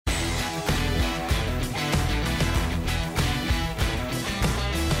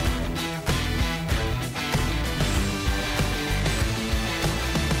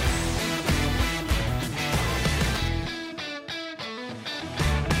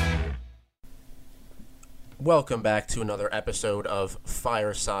Welcome back to another episode of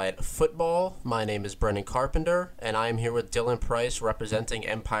Fireside Football. My name is Brendan Carpenter, and I am here with Dylan Price representing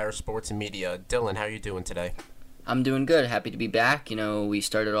Empire Sports and Media. Dylan, how are you doing today? I'm doing good. Happy to be back. We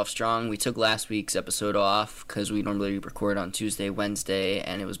started off strong. We took last week's episode off because we normally record on Tuesday, Wednesday,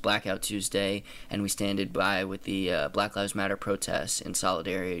 and it was Blackout Tuesday, and we standed by with the Black Lives Matter protests in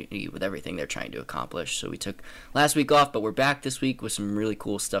solidarity with everything they're trying to accomplish. So we took last week off, but we're back this week with some really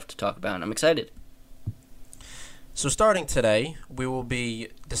cool stuff to talk about, and I'm excited. So starting today, we will be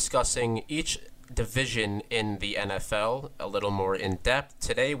discussing each division in the NFL a little more in depth.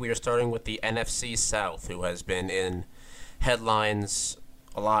 Today we are starting with the NFC South, who has been in headlines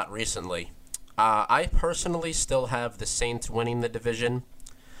a lot recently. I personally still have the Saints winning the division.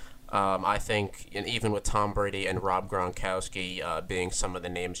 I think, and even with Tom Brady and Rob Gronkowski being some of the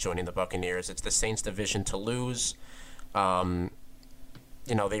names joining the Buccaneers, it's the Saints division to lose.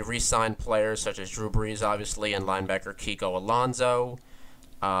 They re-signed players such as Drew Brees, obviously, and linebacker Kiko Alonso.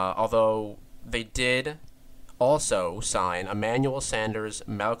 Although they did also sign Emmanuel Sanders,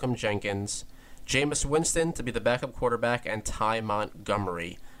 Malcolm Jenkins, Jameis Winston to be the backup quarterback, and Ty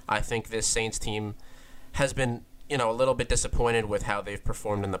Montgomery. I think this Saints team has been, a little bit disappointed with how they've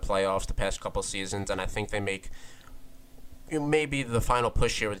performed in the playoffs the past couple seasons, and I think they make maybe the final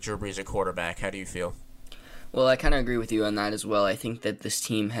push here with Drew Brees at quarterback. How do you feel? Well, I kind of agree with you on that as well. I think that this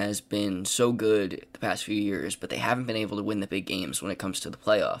team has been so good the past few years, but they haven't been able to win the big games when it comes to the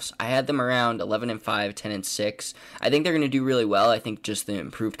playoffs. I had them around 11-5, 10-6. I think they're going to do really well. I think just the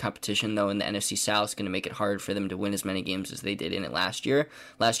improved competition, though, in the NFC South is going to make it hard for them to win as many games as they did in it last year.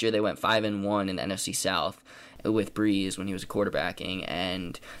 Last year, they went 5-1 in the NFC South with Brees when he was quarterbacking,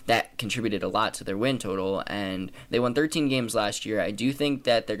 and that contributed a lot to their win total, and they won 13 games last year. I do think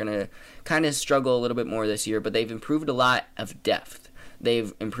that they're going to kind of struggle a little bit more this year, but they've improved a lot of depth.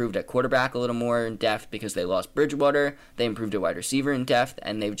 They've improved at quarterback a little more in depth because they lost Bridgewater. They improved at wide receiver in depth,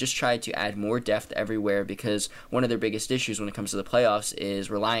 and they've just tried to add more depth everywhere because one of their biggest issues when it comes to the playoffs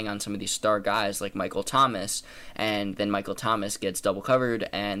is relying on some of these star guys like Michael Thomas, and then Michael Thomas gets double covered,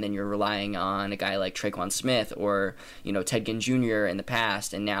 and then you're relying on a guy like Traquan Smith or, Ted Ginn Jr. in the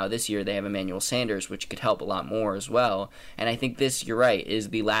past, and now this year they have Emmanuel Sanders, which could help a lot more as well. And I think this, you're right, is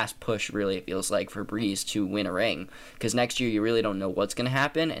the last push, really, it feels like, for Brees to win a ring, because next year you really don't know what's going to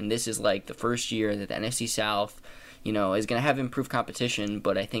happen, and this is like the first year that the NFC South is going to have improved competition,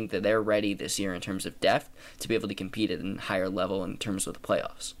 but I think that they're ready this year in terms of depth to be able to compete at a higher level in terms of the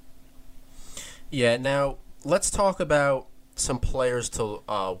playoffs. Yeah, now let's talk about some players to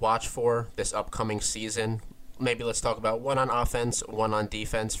watch for this upcoming season. Maybe let's talk about one on offense, one on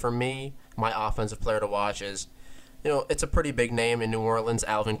defense. For me, my offensive player to watch is it's a pretty big name in New Orleans,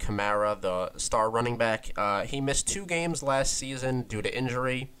 Alvin Kamara, the star running back. He missed 2 games last season due to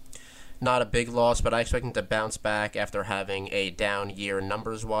injury. Not a big loss, but I expect him to bounce back after having a down year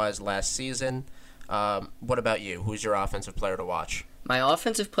numbers-wise last season. What about you? Who's your offensive player to watch? My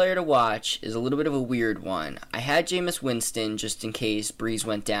offensive player to watch is a little bit of a weird one. I had Jameis Winston just in case Brees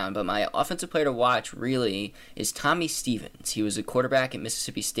went down, but my offensive player to watch really is Tommy Stevens. He was a quarterback at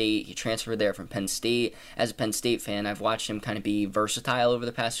Mississippi State. He transferred there from Penn State. As a Penn State fan, I've watched him kind of be versatile over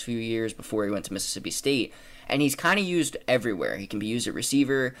the past few years before he went to Mississippi State. And he's kind of used everywhere. He can be used at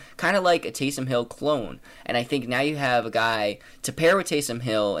receiver, kind of like a Taysom Hill clone. And I think now you have a guy to pair with Taysom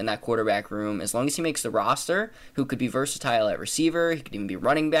Hill in that quarterback room, as long as he makes the roster, who could be versatile at receiver, he could even be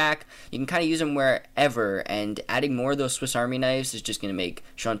running back. You can kind of use him wherever, and adding more of those Swiss Army knives is just going to make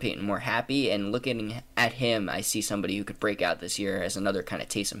Sean Payton more happy. And looking at him, I see somebody who could break out this year as another kind of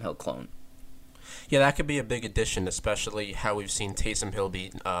Taysom Hill clone. Yeah, that could be a big addition, especially how we've seen Taysom Hill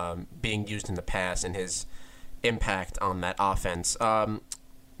being used in the past and his impact on that offense.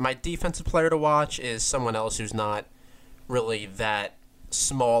 My defensive player to watch is someone else who's not really that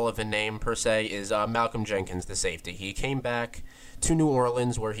small of a name per se, is Malcolm Jenkins, the safety. He came back to New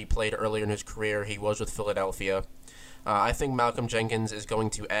Orleans where he played earlier in his career. He was with Philadelphia. I think Malcolm Jenkins is going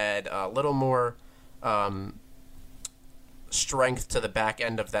to add a little more strength to the back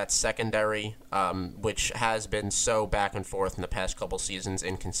end of that secondary, which has been so back and forth in the past couple seasons,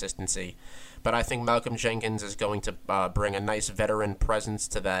 inconsistency. But I think Malcolm Jenkins is going to bring a nice veteran presence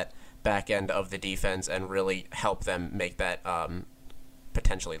to that back end of the defense and really help them make that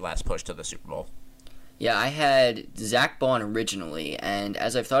potentially last push to the Super Bowl. Yeah, I had Zach Bond originally, and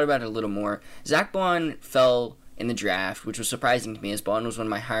as I've thought about it a little more, Zach Bond fell in the draft, which was surprising to me, as Bond was one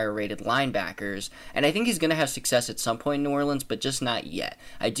of my higher-rated linebackers, and I think he's going to have success at some point in New Orleans, but just not yet.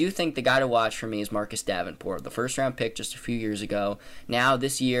 I do think the guy to watch for me is Marcus Davenport, the first-round pick just a few years ago. Now,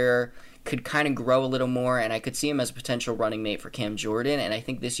 this year, could kind of grow a little more, and I could see him as a potential running mate for Cam Jordan, and I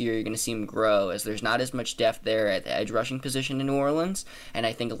think this year you're going to see him grow as there's not as much depth there at the edge rushing position in New Orleans, and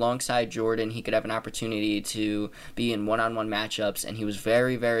I think alongside Jordan he could have an opportunity to be in one-on-one matchups, and he was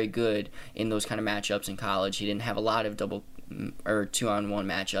very, very good in those kind of matchups in college. He didn't have a lot of double or two-on-one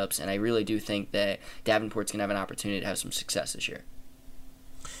matchups, and I really do think that Davenport's going to have an opportunity to have some success this year.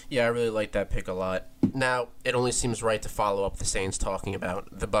 Yeah, I really like that pick a lot. Now, it only seems right to follow up the Saints talking about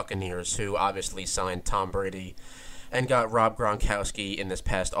the Buccaneers, who obviously signed Tom Brady and got Rob Gronkowski in this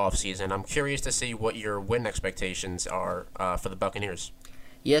past offseason. I'm curious to see what your win expectations are for the Buccaneers.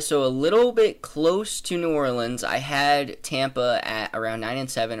 Yeah, so a little bit close to New Orleans. I had Tampa at around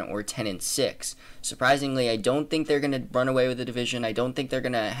 9-7 or 10-6. Surprisingly, I don't think they're going to run away with the division. I don't think they're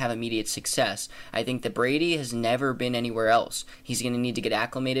going to have immediate success. I think that Brady has never been anywhere else. He's going to need to get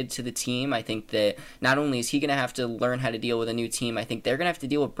acclimated to the team. I think that not only is he going to have to learn how to deal with a new team, I think they're going to have to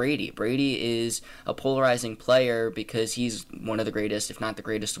deal with Brady. Brady is a polarizing player because he's one of the greatest, if not the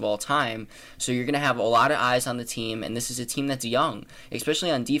greatest of all time. So you're going to have a lot of eyes on the team, and this is a team that's young, especially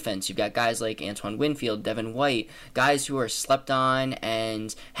on defense. You've got guys like Antoine Winfield, Devin White, guys who are slept on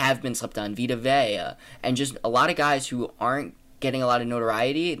and have been slept on, Vita Vea, and just a lot of guys who aren't getting a lot of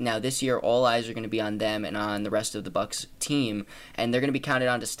notoriety. Now this year all eyes are going to be on them and on the rest of the Bucs team, and they're going to be counted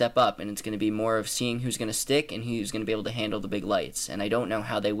on to step up, and it's going to be more of seeing who's going to stick and who's going to be able to handle the big lights. And I don't know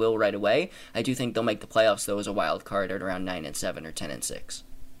how they will right away. I do think they'll make the playoffs though as a wild card at around 9-7 or 10-6.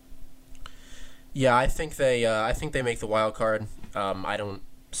 Yeah, I think they make the wild card. I don't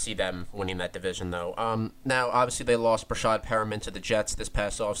see them winning that division, though. Now, obviously, they lost Brashad Perriman to the Jets this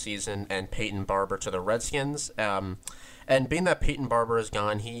past offseason and Peyton Barber to the Redskins. And being that Peyton Barber is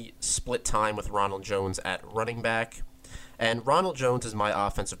gone, he split time with Ronald Jones at running back. And Ronald Jones is my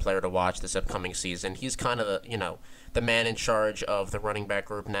offensive player to watch this upcoming season. He's kind of the man in charge of the running back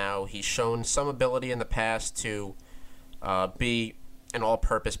group now. He's shown some ability in the past to be an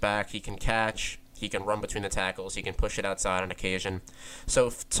all-purpose back. He can catch. He can run between the tackles. He can push it outside on occasion. So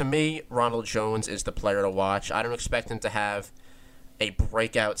to me, Ronald Jones is the player to watch. I don't expect him to have a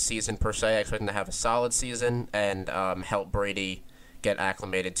breakout season per se. I expect him to have a solid season and help Brady get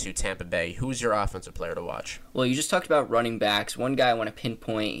acclimated to Tampa Bay. Who's your offensive player to watch? Well, you just talked about running backs. One guy I want to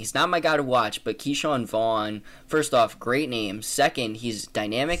pinpoint. He's not my guy to watch, but Keyshawn Vaughn, first off, great name. Second, he's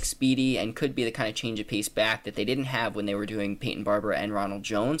dynamic, speedy, and could be the kind of change of pace back that they didn't have when they were doing Peyton Barber and Ronald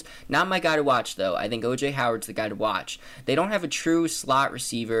Jones. Not my guy to watch, though. I think O.J. Howard's the guy to watch. They don't have a true slot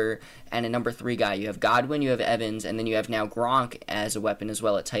receiver and a number 3 guy. You have Godwin, you have Evans, and then you have now Gronk as a weapon as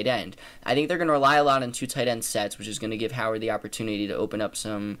well at tight end. I think they're going to rely a lot on 2 tight end sets, which is going to give Howard the opportunity to open up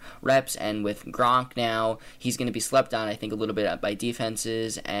some reps, and with Gronk now, he's going to be slept on, I think, a little bit by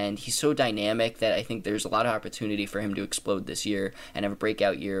defenses, and he's so dynamic that I think there's a lot of opportunity for him to explode this year and have a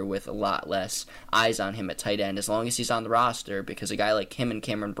breakout year with a lot less eyes on him at tight end, as long as he's on the roster, because a guy like him and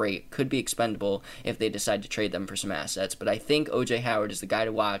Cameron Brate could be expendable if they decide to trade them for some assets. But I think O.J. Howard is the guy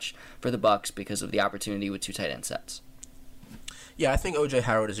to watch for the Bucs because of the opportunity with 2 tight end sets. Yeah, I think O.J.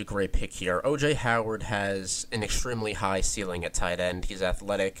 Howard is a great pick here. O.J. Howard has an extremely high ceiling at tight end. He's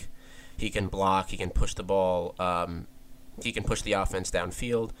athletic. He can block. He can push the ball. He can push the offense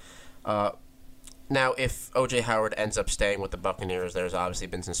downfield. Now, if O.J. Howard ends up staying with the Buccaneers, there's obviously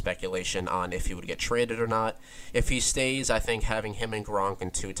been some speculation on if he would get traded or not. If he stays, I think having him and Gronk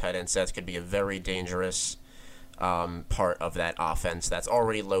in 2 tight end sets could be a very dangerous part of that offense that's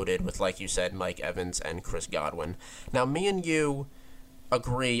already loaded with, like you said, Mike Evans and Chris Godwin. Now, me and you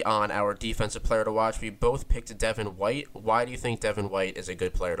agree on our defensive player to watch. We both picked Devin White. Why do you think Devin White is a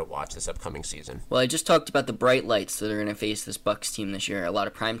good player to watch this upcoming season? Well, I just talked about the bright lights that are going to face this Bucs team this year. A lot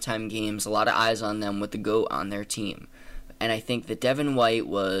of primetime games, a lot of eyes on them with the GOAT on their team. And I think that Devin White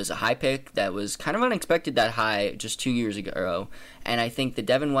was a high pick that was kind of unexpected that high just 2 years ago. And I think that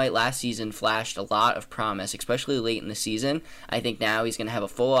Devin White last season flashed a lot of promise, especially late in the season. I think now he's going to have a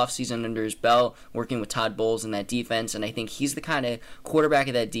full offseason under his belt, working with Todd Bowles in that defense. And I think he's the kind of quarterback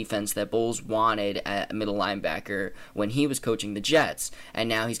of that defense that Bowles wanted at middle linebacker when he was coaching the Jets. And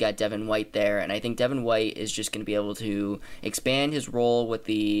now he's got Devin White there. And I think Devin White is just going to be able to expand his role with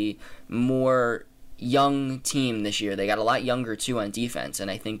the more young team this year. They got a lot younger too on defense,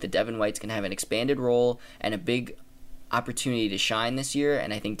 and I think that Devin White's going to have an expanded role and a big opportunity to shine this year,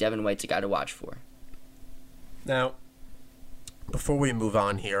 and I think Devin White's a guy to watch for. Now, before we move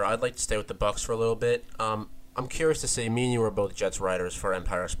on here, I'd like to stay with the Bucs for a little bit. I'm curious to see, me and you are both Jets writers for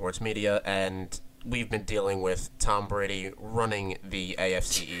Empire Sports Media, and we've been dealing with Tom Brady running the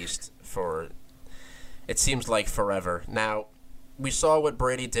AFC East for, it seems like, forever. Now, we saw what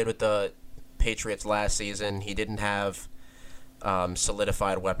Brady did with the Patriots last season. He didn't have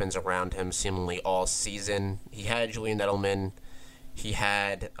solidified weapons around him seemingly all season. He had Julian Edelman. He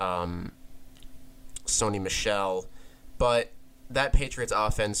had Sony Michel. But that Patriots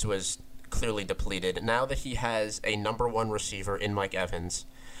offense was clearly depleted. Now that he has a number one receiver in Mike Evans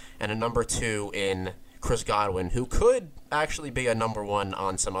and a number two in Chris Godwin, who could actually be a number one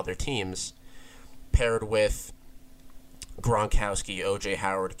on some other teams, paired with Gronkowski, O.J.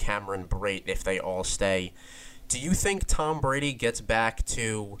 Howard, Cameron Brate, if they all stay, do you think Tom Brady gets back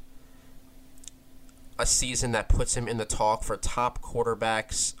to a season that puts him in the talk for top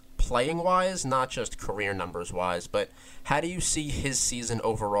quarterbacks playing-wise, not just career numbers-wise, but how do you see his season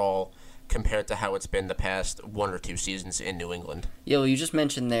overall compared to how it's been the past one or two seasons in New England? Yeah, well, you just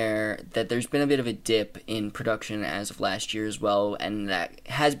mentioned there that there's been a bit of a dip in production as of last year as well, and that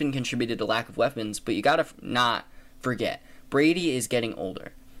has been contributed to lack of weapons, but you gotta not forget, Brady is getting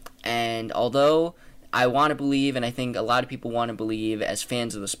older. And although I want to believe, and I think a lot of people want to believe as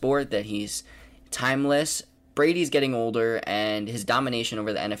fans of the sport, that he's timeless, Brady's getting older, and his domination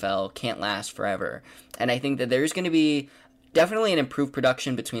over the NFL can't last forever. And I think that there's going to be definitely an improved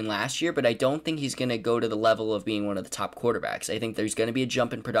production between last year, but I don't think he's going to go to the level of being one of the top quarterbacks. I think there's going to be a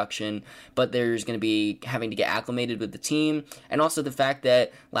jump in production, but there's going to be having to get acclimated with the team, and also the fact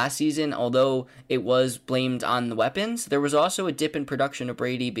that last season, although it was blamed on the weapons, there was also a dip in production of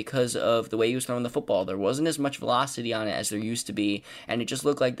Brady because of the way he was throwing the football. There wasn't as much velocity on it as there used to be, and it just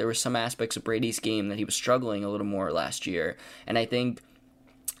looked like there were some aspects of Brady's game that he was struggling a little more last year. And I think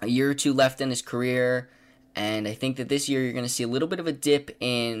a year or two left in his career, and I think that this year you're going to see a little bit of a dip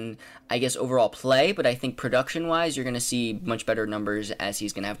in, I guess, overall play, but I think production-wise you're going to see much better numbers as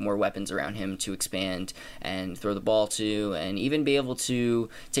he's going to have more weapons around him to expand and throw the ball to, and even be able to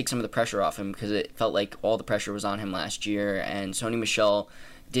take some of the pressure off him, because it felt like all the pressure was on him last year, and Sony Michel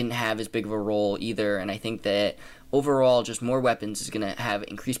didn't have as big of a role either, and I think that overall just more weapons is going to have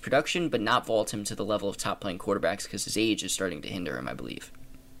increased production, but not vault him to the level of top-playing quarterbacks, because his age is starting to hinder him, I believe.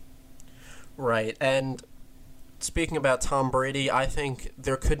 Right, and speaking about Tom Brady, I think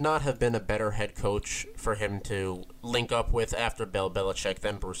there could not have been a better head coach for him to link up with after Bill Belichick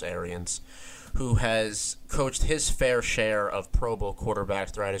than Bruce Arians, who has coached his fair share of Pro Bowl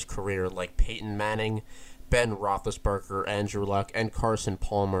quarterbacks throughout his career, like Peyton Manning, Ben Roethlisberger, Andrew Luck, and Carson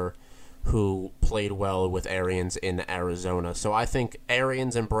Palmer, who played well with Arians in Arizona. So I think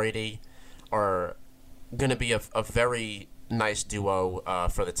Arians and Brady are going to be a very nice duo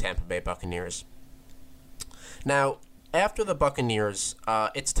for the Tampa Bay Buccaneers. Now, after the Buccaneers,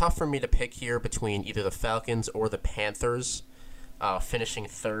 it's tough for me to pick here between either the Falcons or the Panthers finishing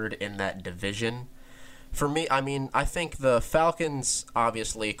third in that division. For me, I mean, I think the Falcons,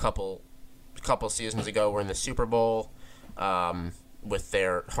 obviously, a couple seasons ago, were in the Super Bowl with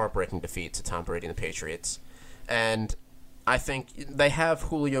their heartbreaking defeat to Tom Brady and the Patriots. And I think they have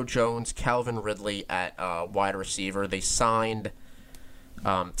Julio Jones, Calvin Ridley at wide receiver. They signed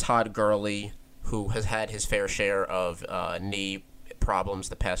Todd Gurley, who has had his fair share of knee problems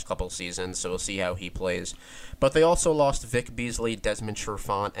the past couple seasons, so we'll see how he plays. But they also lost Vic Beasley, Desmond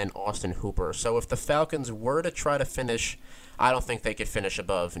Trufant, and Austin Hooper. So if the Falcons were to try to finish, I don't think they could finish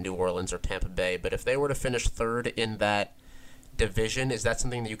above New Orleans or Tampa Bay, but if they were to finish third in that division, is that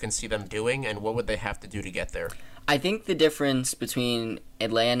something that you can see them doing, and what would they have to do to get there? I think the difference between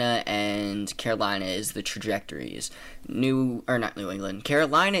Atlanta and Carolina is the trajectories. Not New England.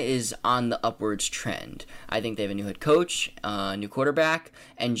 Carolina is on the upwards trend. I think they have a new head coach, a new quarterback,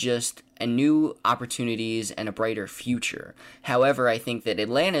 and new opportunities and a brighter future. However, I think that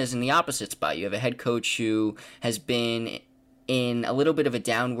Atlanta is in the opposite spot. You have a head coach who has been in a little bit of a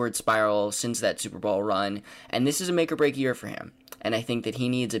downward spiral since that Super Bowl run, and this is a make-or-break year for him. And I think that he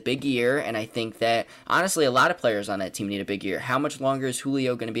needs a big year, and I think that, honestly, a lot of players on that team need a big year. How much longer is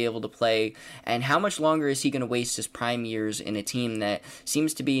Julio going to be able to play, and how much longer is he going to waste his prime years in a team that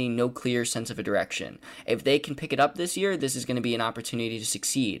seems to be no clear sense of a direction? If they can pick it up this year, this is going to be an opportunity to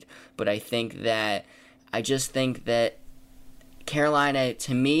succeed. But I just think that Carolina,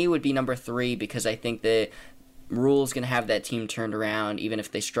 to me, would be number 3, because I think that Rule's going to have that team turned around even if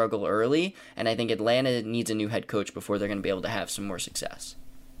they struggle early, and I think Atlanta needs a new head coach before they're going to be able to have some more success.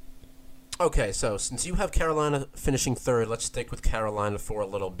 Okay, so since you have Carolina finishing third, let's stick with Carolina for a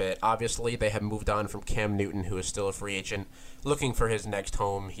little bit. Obviously, they have moved on from Cam Newton, who is still a free agent, looking for his next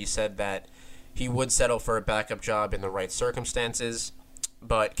home. He said that he would settle for a backup job in the right circumstances,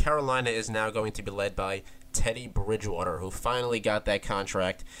 but Carolina is now going to be led by Teddy Bridgewater, who finally got that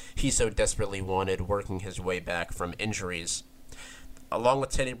contract he so desperately wanted, working his way back from injuries. Along with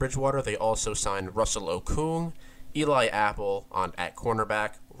Teddy Bridgewater, they also signed Russell Okung, Eli Apple at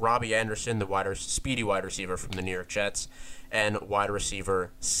cornerback, Robbie Anderson, the speedy wide receiver from the New York Jets, and wide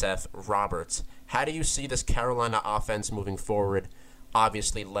receiver Seth Roberts. How do you see this Carolina offense moving forward?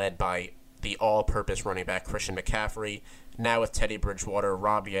 Obviously led by the all-purpose running back Christian McCaffrey. Now with Teddy Bridgewater,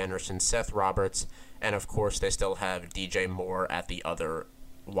 Robbie Anderson, Seth Roberts, and of course they still have DJ Moore at the other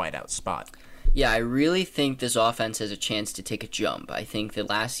wideout spot. Yeah, I really think this offense has a chance to take a jump. I think that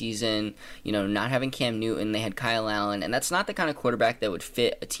last season, not having Cam Newton, they had Kyle Allen, and that's not the kind of quarterback that would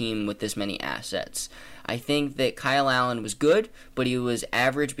fit a team with this many assets. I think that Kyle Allen was good, but he was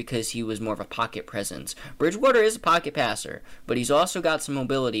average because he was more of a pocket presence. Bridgewater is a pocket passer, but he's also got some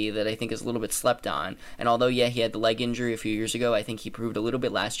mobility that I think is a little bit slept on. And although, he had the leg injury a few years ago, I think he proved a little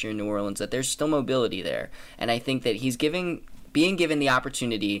bit last year in New Orleans that there's still mobility there. And I think that he's being given the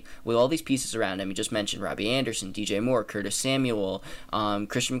opportunity with all these pieces around him. You just mentioned Robbie Anderson, DJ Moore, Curtis Samuel,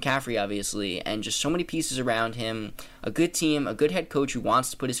 Christian McCaffrey, obviously, and just so many pieces around him. A good team, a good head coach who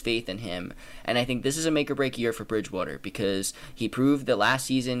wants to put his faith in him. And I think this is a make-or-break year for Bridgewater because he proved that last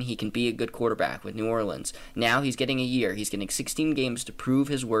season he can be a good quarterback with New Orleans. Now he's getting a year. He's getting 16 games to prove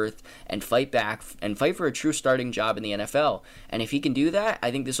his worth and fight back and fight for a true starting job in the NFL. And if he can do that,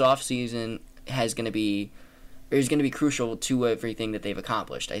 I think this offseason is going to be crucial to everything that they've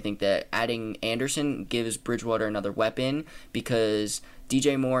accomplished. I think that adding Anderson gives Bridgewater another weapon because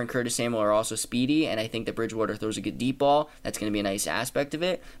DJ Moore and Curtis Samuel are also speedy, and I think that Bridgewater throws a good deep ball. That's going to be a nice aspect of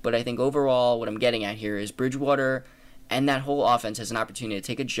it. But I think overall what I'm getting at here is Bridgewater and that whole offense has an opportunity to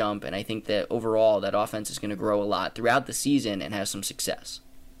take a jump, and I think that overall that offense is going to grow a lot throughout the season and have some success.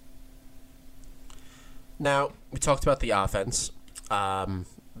 Now, we talked about the offense.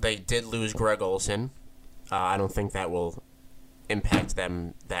 They did lose Greg Olsen. I don't think that will impact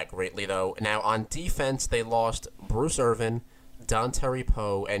them that greatly, though. Now, on defense, they lost Bruce Irvin, Dontari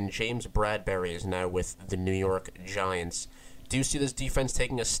Poe, and James Bradbury is now with the New York Giants. Do you see this defense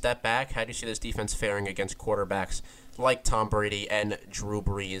taking a step back? How do you see this defense faring against quarterbacks like Tom Brady and Drew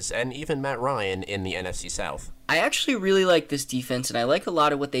Brees and even Matt Ryan in the NFC South? I actually really like this defense, and I like a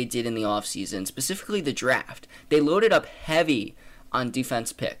lot of what they did in the offseason, specifically the draft. They loaded up heavy on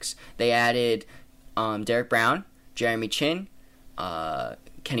defense picks. They added Derek Brown, Jeremy Chin,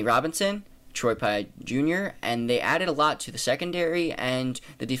 Kenny Robinson, Troy Pye Jr., and they added a lot to the secondary and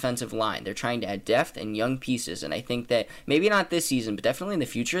the defensive line. They're trying to add depth and young pieces, and I think that maybe not this season, but definitely in the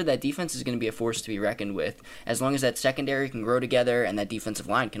future, that defense is going to be a force to be reckoned with as long as that secondary can grow together and that defensive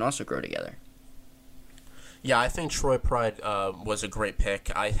line can also grow together. Yeah, I think Troy Pride was a great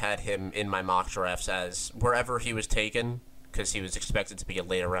pick. I had him in my mock drafts as wherever he was taken, because he was expected to be a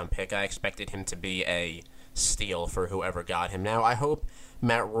later round pick. I expected him to be a steal for whoever got him. Now, I hope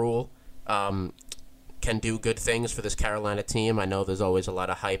Matt Rule can do good things for this Carolina team. I know there's always a lot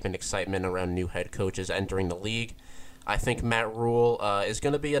of hype and excitement around new head coaches entering the league. I think Matt Rule is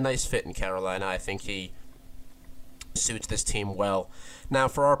going to be a nice fit in Carolina. I think he suits this team well. Now,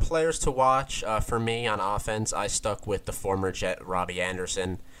 for our players to watch, for me on offense, I stuck with the former Jet Robbie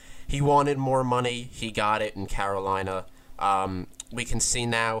Anderson. He wanted more money. He got it in Carolina. We can see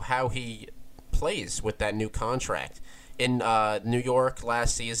now how he plays with that new contract. In New York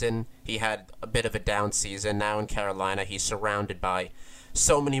last season, he had a bit of a down season. Now in Carolina, he's surrounded by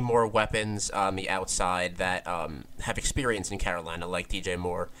so many more weapons on the outside that have experience in Carolina, like DJ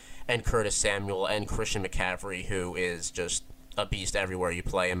Moore and Curtis Samuel and Christian McCaffrey, who is just a beast everywhere you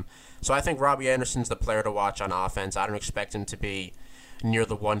play him. So I think Robbie Anderson's the player to watch on offense. I don't expect him to be near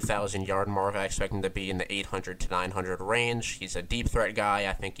the 1,000-yard mark. I expect him to be in the 800 to 900 range. He's a deep threat guy.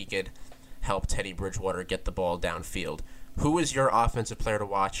 I think he could help Teddy Bridgewater get the ball downfield. Who is your offensive player to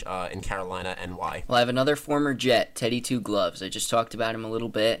watch in Carolina and why? Well, I have another former Jet, Teddy Two Gloves. I just talked about him a little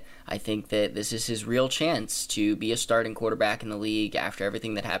bit. I think that this is his real chance to be a starting quarterback in the league after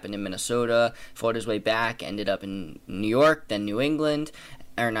everything that happened in Minnesota, fought his way back, ended up in New York, then New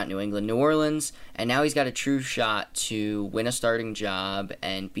Orleans, and now he's got a true shot to win a starting job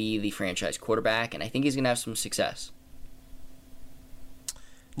and be the franchise quarterback, and I think he's going to have some success.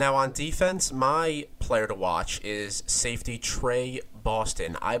 Now on defense, my player to watch is safety Trey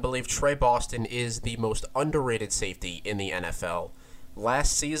Boston. I believe Trey Boston is the most underrated safety in the NFL.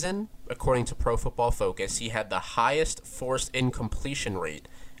 Last season, according to Pro Football Focus, he had the highest forced incompletion rate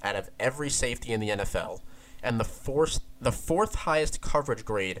out of every safety in the NFL, and the fourth highest coverage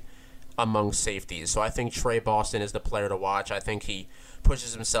grade among safeties. So I think Trey Boston is the player to watch. I think he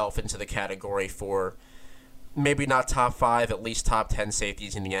pushes himself into the category for maybe not top 5, at least top 10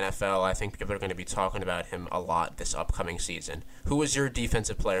 safeties in the NFL. I think people are going to be talking about him a lot this upcoming season. Who is your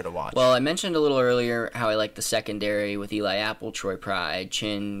defensive player to watch? Well, I mentioned a little earlier how I like the secondary with Eli Apple, Troy Pride,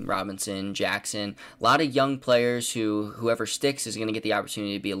 Chin, Robinson, Jackson. A lot of young players who whoever sticks is going to get the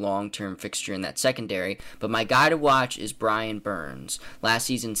opportunity to be a long-term fixture in that secondary. But my guy to watch is Brian Burns. Last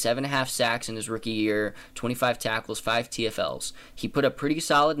season, 7.5 sacks in his rookie year, 25 tackles, 5 TFLs. He put up pretty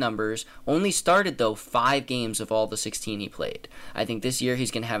solid numbers, only started, though, 5 games of all the 16 he played. I think this year he's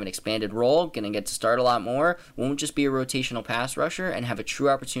going to have an expanded role, going to get to start a lot more, won't just be a rotational pass rusher, and have a true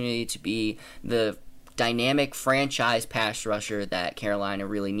opportunity to be the dynamic franchise pass rusher that Carolina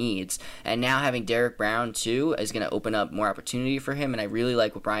really needs. And now having Derek Brown, too, is going to open up more opportunity for him, and I really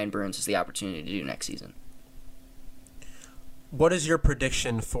like what Brian Burns has the opportunity to do next season. What is your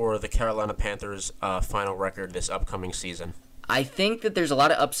prediction for the Carolina Panthers' final record this upcoming season? I think that there's a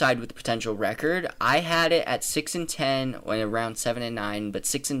lot of upside with the potential record. I had it at 6-10, when around 7-9, but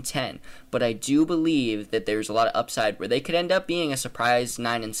 6-10. But I do believe that there's a lot of upside where they could end up being a surprise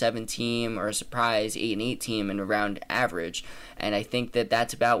 9-7 team or a surprise 8-8 team and around average. And I think that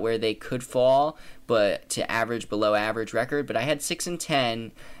that's about where they could fall, but to average below average record. But I had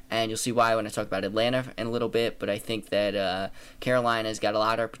 6-10. And you'll see why when I talk about Atlanta in a little bit. But I think that Carolina's got a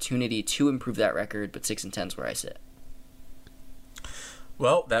lot of opportunity to improve that record, but 6-10 is where I sit.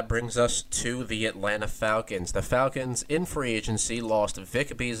 Well, that brings us to the Atlanta Falcons. The Falcons, in free agency, lost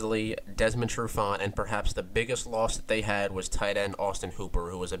Vic Beasley, Desmond Trufant, and perhaps the biggest loss that they had was tight end Austin Hooper,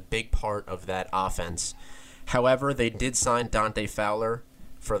 who was a big part of that offense. However, they did sign Dante Fowler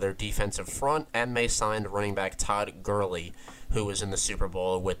for their defensive front, and they signed running back Todd Gurley, who was in the Super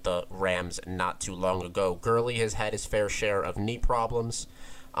Bowl with the Rams not too long ago. Gurley has had his fair share of knee problems.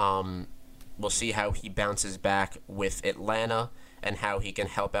 We'll see how he bounces back with Atlanta and how he can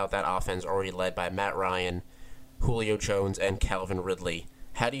help out that offense already led by Matt Ryan, Julio Jones, and Calvin Ridley.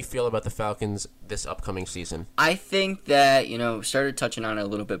 How do you feel about the Falcons this upcoming season? I think that, started touching on it a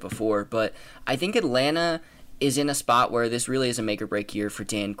little bit before, but I think Atlanta is in a spot where this really is a make-or-break year for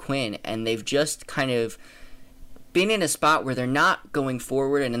Dan Quinn, and they've just kind of been in a spot where they're not going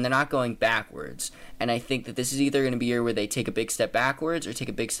forward and they're not going backwards. And I think that this is either going to be a year where they take a big step backwards or take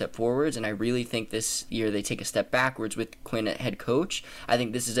a big step forwards. And I really think this year they take a step backwards with Quinn at head coach. I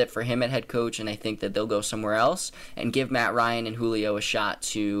think this is it for him at head coach, and I think that they'll go somewhere else and give Matt Ryan and Julio a shot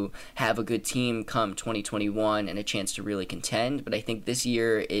to have a good team come 2021 and a chance to really contend. But I think this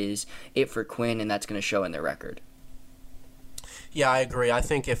year is it for Quinn, and that's going to show in their record. Yeah, I agree. I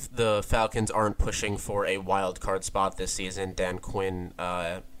think if the Falcons aren't pushing for a wild card spot this season, Dan Quinn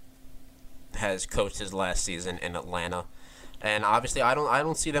has coached his last season in Atlanta, and obviously I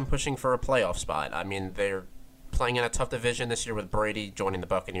don't see them pushing for a playoff spot. I mean, they're playing in a tough division this year with Brady joining the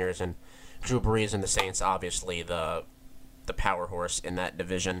Buccaneers and Drew Brees and the Saints, obviously the power horse in that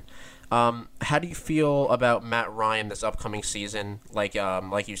division. How do you feel about Matt Ryan this upcoming season? Like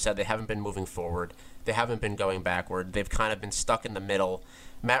you said, they haven't been moving forward. They haven't been going backward. They've kind of been stuck in the middle.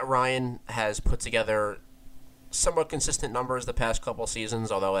 Matt Ryan has put together somewhat consistent numbers the past couple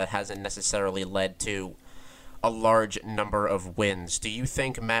seasons, although it hasn't necessarily led to a large number of wins. Do you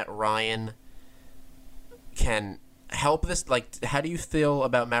think Matt Ryan can help this? Like, how do you feel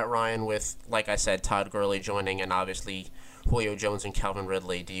about Matt Ryan with, like I said, Todd Gurley joining and obviously Julio Jones and Calvin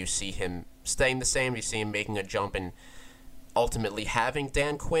Ridley? Do you see him staying the same? Do you see him making a jump and ultimately having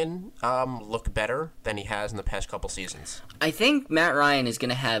Dan Quinn look better than he has in the past couple seasons? I think Matt Ryan is going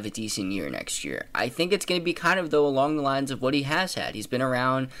to have a decent year next year. I think it's going to be kind of, though, along the lines of what he has had. He's been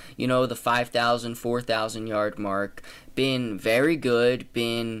around, the 5,000, 4,000 yard mark, been very good,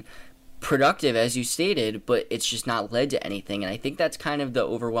 been productive, as you stated, but it's just not led to anything. And I think that's kind of the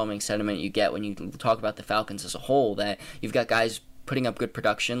overwhelming sentiment you get when you talk about the Falcons as a whole, that you've got guys putting up good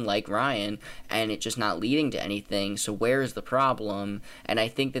production like Ryan, and it just not leading to anything. So where is the problem? And I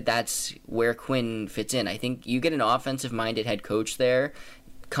think that that's where Quinn fits in. I think you get an offensive-minded head coach there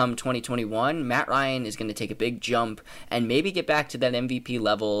come 2021, Matt Ryan is going to take a big jump and maybe get back to that MVP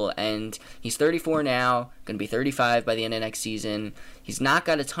level. And he's 34 now, going to be 35 by the end of next season. He's not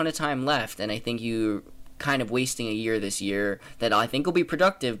got a ton of time left, and I think you're kind of wasting a year this year that I think will be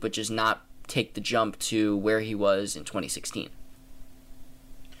productive, but just not take the jump to where he was in 2016.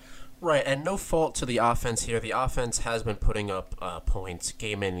 Right, and no fault to the offense here. The offense has been putting up points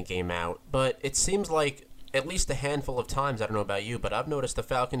game in and game out, but it seems like at least a handful of times, I don't know about you, but I've noticed the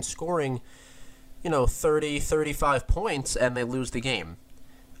Falcons scoring, 30, 35 points, and they lose the game.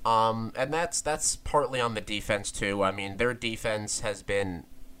 And that's partly on the defense, too. I mean, their defense has been,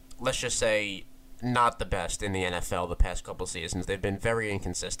 let's just say, not the best in the NFL the past couple seasons. They've been very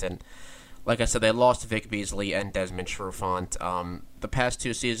inconsistent. like I said, they lost Vic Beasley and Desmond Trufant. The past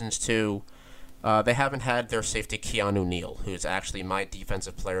 2 seasons, too, they haven't had their safety Keanu Neal, who's actually my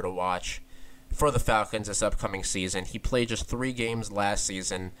defensive player to watch for the Falcons this upcoming season. He played just 3 games last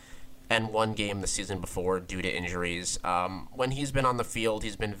season and 1 game the season before due to injuries. When he's been on the field,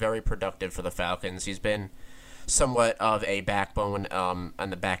 he's been very productive for the Falcons. He's been somewhat of a backbone on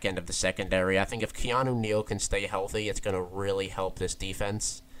the back end of the secondary. I think if Keanu Neal can stay healthy, it's going to really help this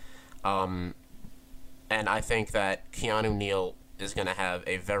defense. And I think that Keanu Neal is going to have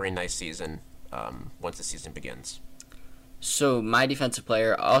a very nice season once the season begins. So my defensive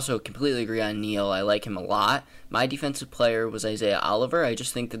player, I also completely agree on Neal. I like him a lot. My defensive player was Isaiah Oliver. I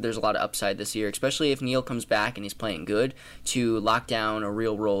just think that there's a lot of upside this year, especially if Neal comes back and he's playing good, to lock down a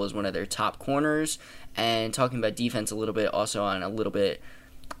real role as one of their top corners. And talking about defense a little bit, also on a little bit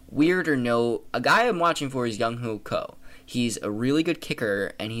weirder note, a guy I'm watching for is Young-Hoo Ko. He's a really good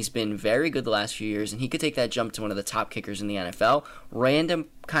kicker, and he's been very good the last few years, and he could take that jump to one of the top kickers in the NFL. Random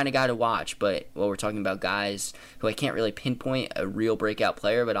kind of guy to watch, but, well, we're talking about guys who I can't really pinpoint a real breakout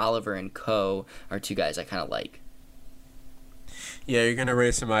player, but Oliver and Ko are 2 guys I kind of like. Yeah, you're going to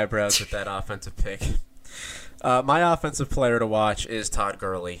raise some eyebrows with that offensive pick. My offensive player to watch is Todd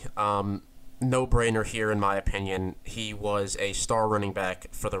Gurley. No-brainer here, in my opinion. He was a star running back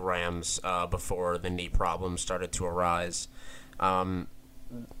for the Rams before the knee problems started to arise.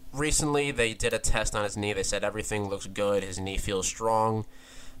 Recently, they did a test on his knee. They said everything looks good. His knee feels strong.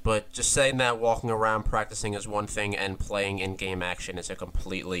 But just saying that, walking around, practicing is one thing, and playing in-game action is a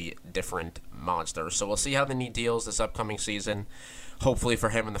completely different monster. So we'll see how the knee deals this upcoming season. Hopefully for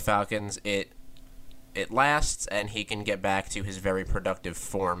him and the Falcons, it lasts, and he can get back to his very productive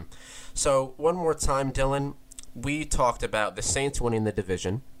form. So, one more time, Dylan, we talked about the Saints winning the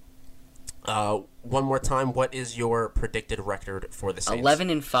division. One more time, what is your predicted record for the Saints?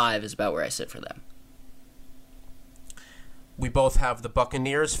 11-5 is about where I sit for them. We both have the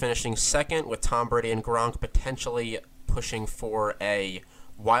Buccaneers finishing second, with Tom Brady and Gronk potentially pushing for a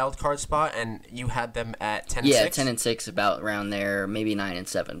wild card spot, and you had them at 10-6? Yeah, 10-6, about around there, maybe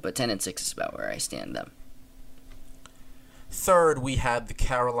 9-7, but 10-6 is about where I stand them. Third, we had the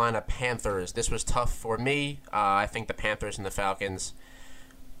Carolina Panthers. This was tough for me. I think the Panthers and the Falcons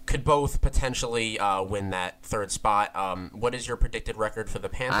could both potentially win that third spot. What is your predicted record for the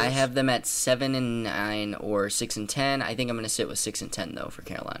Panthers? I have them at 7-9 or 6-10. I think I'm going to sit with 6-10 though for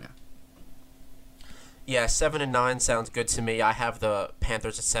Carolina. Yeah, 7-9 sounds good to me. I have the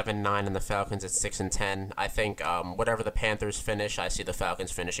Panthers at 7-9 and the Falcons at 6-10. I think whatever the Panthers finish, I see the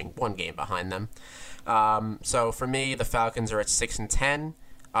Falcons finishing 1 game behind them. So for me, the Falcons are at 6-10.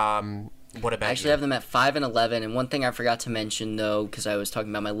 What about I actually you? have them at 5-11, and one thing I forgot to mention though, because I was talking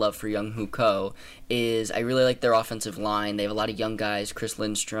about my love for Young-Hoo Ko, is I really like their offensive line. They have a lot of young guys. Chris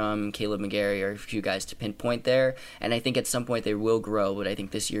Lindstrom, Caleb McGarry are a few guys to pinpoint there, and I think at some point they will grow, but I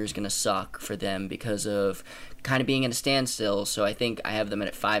think this year is going to suck for them because of kind of being in a standstill. So I think I have them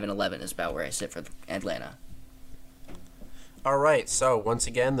at 5-11 is about where I sit for Atlanta. All right, so once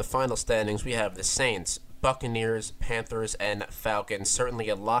again, the final standings, we have the Saints, Buccaneers, Panthers, and Falcons. Certainly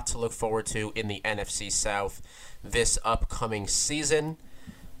a lot to look forward to in the NFC South this upcoming season.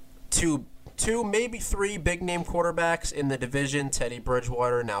 Two, maybe 3 big-name quarterbacks in the division. Teddy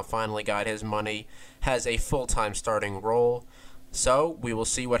Bridgewater now finally got his money, has a full-time starting role. So we will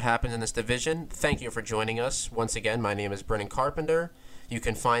see what happens in this division. Thank you for joining us. Once again, my name is Brendan Carpenter. You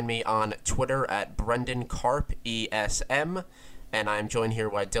can find me on Twitter at BrendanCarp, ESM. And I'm joined here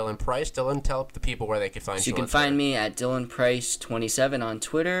by Dylan Price. Dylan, tell the people where they can find you. So you can find me at DylanPrice27 on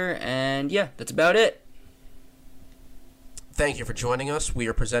Twitter. And yeah, that's about it. Thank you for joining us. We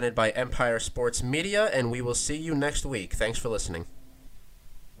are presented by Empire Sports Media, and we will see you next week. Thanks for listening.